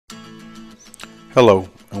Hello,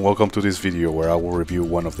 and welcome to this video where I will review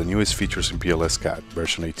one of the newest features in PLS-CADD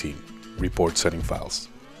version 18, report setting files.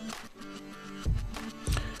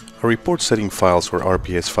 A report setting files or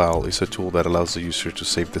RPS file is a tool that allows the user to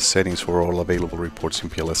save the settings for all available reports in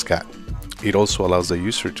PLS-CADD. It also allows the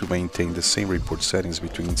user to maintain the same report settings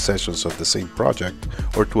between sessions of the same project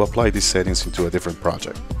or to apply these settings into a different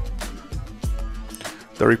project.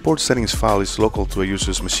 The report settings file is local to a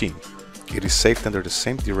user's machine. It is saved under the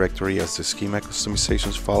same directory as the schema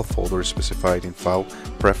customizations file folder specified in File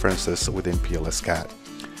Preferences within PLS-CADD.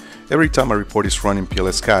 Every time a report is run in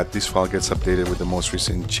PLS-CADD, this file gets updated with the most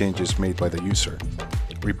recent changes made by the user.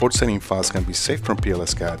 Report setting files can be saved from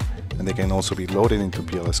PLS-CADD, and they can also be loaded into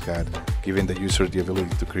PLS-CADD, giving the user the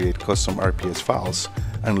ability to create custom RPS files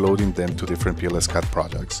and loading them to different PLS-CADD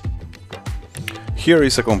projects. Here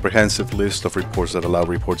is a comprehensive list of reports that allow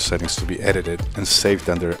report settings to be edited and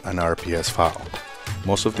saved under an RPS file.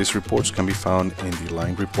 Most of these reports can be found in the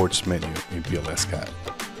Line Reports menu in PLS-CADD.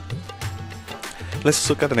 Let's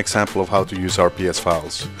look at an example of how to use RPS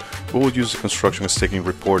files. We will use the construction staking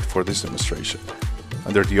report for this demonstration.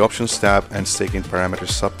 Under the Options tab and Staking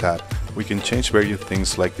Parameters sub-tab, we can change various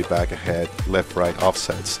things like the back ahead, left-right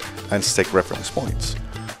offsets, and stake reference points.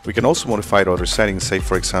 We can also modify other settings, say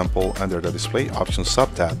for example, under the Display Options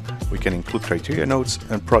sub-tab, we can include criteria nodes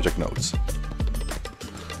and project nodes.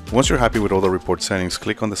 Once you're happy with all the report settings,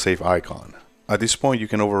 click on the Save icon. At this point, you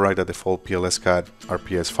can override the default PLS-CADD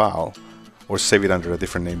RPS file or save it under a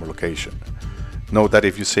different name or location. Note that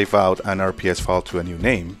if you save out an RPS file to a new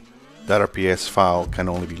name, that RPS file can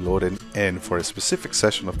only be loaded in for a specific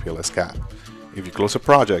session of PLS-CADD. If you close a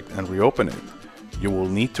project and reopen it, you will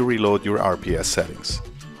need to reload your RPS settings.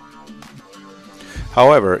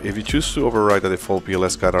 However, if you choose to override the default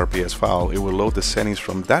PLS-CADD RPS file, it will load the settings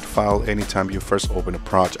from that file anytime you first open a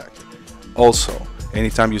project. Also,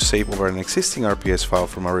 anytime you save over an existing RPS file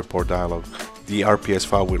from a report dialog, the RPS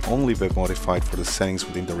file will only be modified for the settings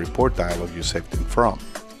within the report dialog you saved them from.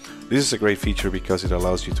 This is a great feature because it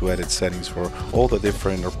allows you to edit settings for all the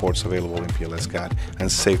different reports available in PLS-CADD and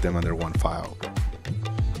save them under one file.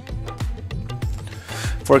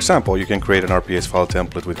 For example, you can create an RPS file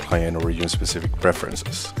template with client or region-specific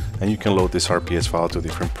preferences, and you can load this RPS file to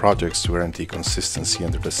different projects to guarantee consistency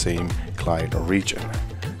under the same client or region.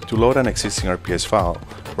 To load an existing RPS file,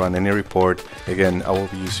 run any report. Again, I will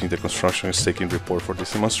be using the construction staking report for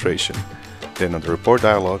this demonstration. Then on the report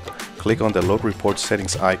dialog, click on the Load Report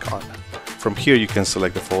Settings icon. From here, you can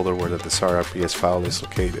select the folder where the desired RPS file is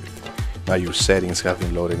located. Now your settings have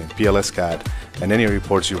been loaded in PLS-CADD, and any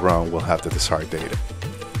reports you run will have the desired data.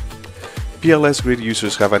 PLS-GRID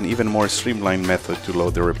users have an even more streamlined method to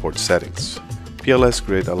load their report settings.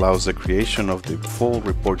 PLS-GRID allows the creation of the full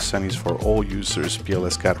report settings for all users'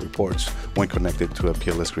 PLS-CADD reports when connected to a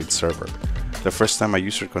PLS-GRID server. The first time a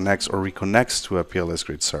user connects or reconnects to a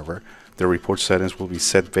PLS-GRID server, the report settings will be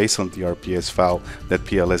set based on the RPS file that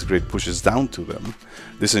PLS-GRID pushes down to them.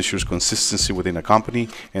 This ensures consistency within a company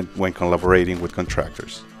and when collaborating with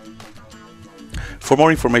contractors. For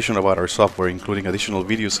more information about our software, including additional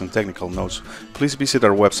videos and technical notes, please visit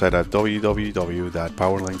our website at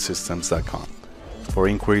www.powerlinesystems.com. For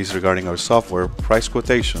inquiries regarding our software, price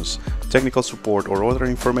quotations, technical support, or other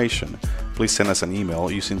information, please send us an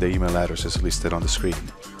email using the email addresses listed on the screen.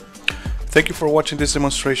 Thank you for watching this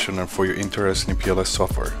demonstration and for your interest in PLS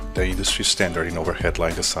software, the industry standard in overhead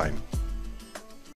line design.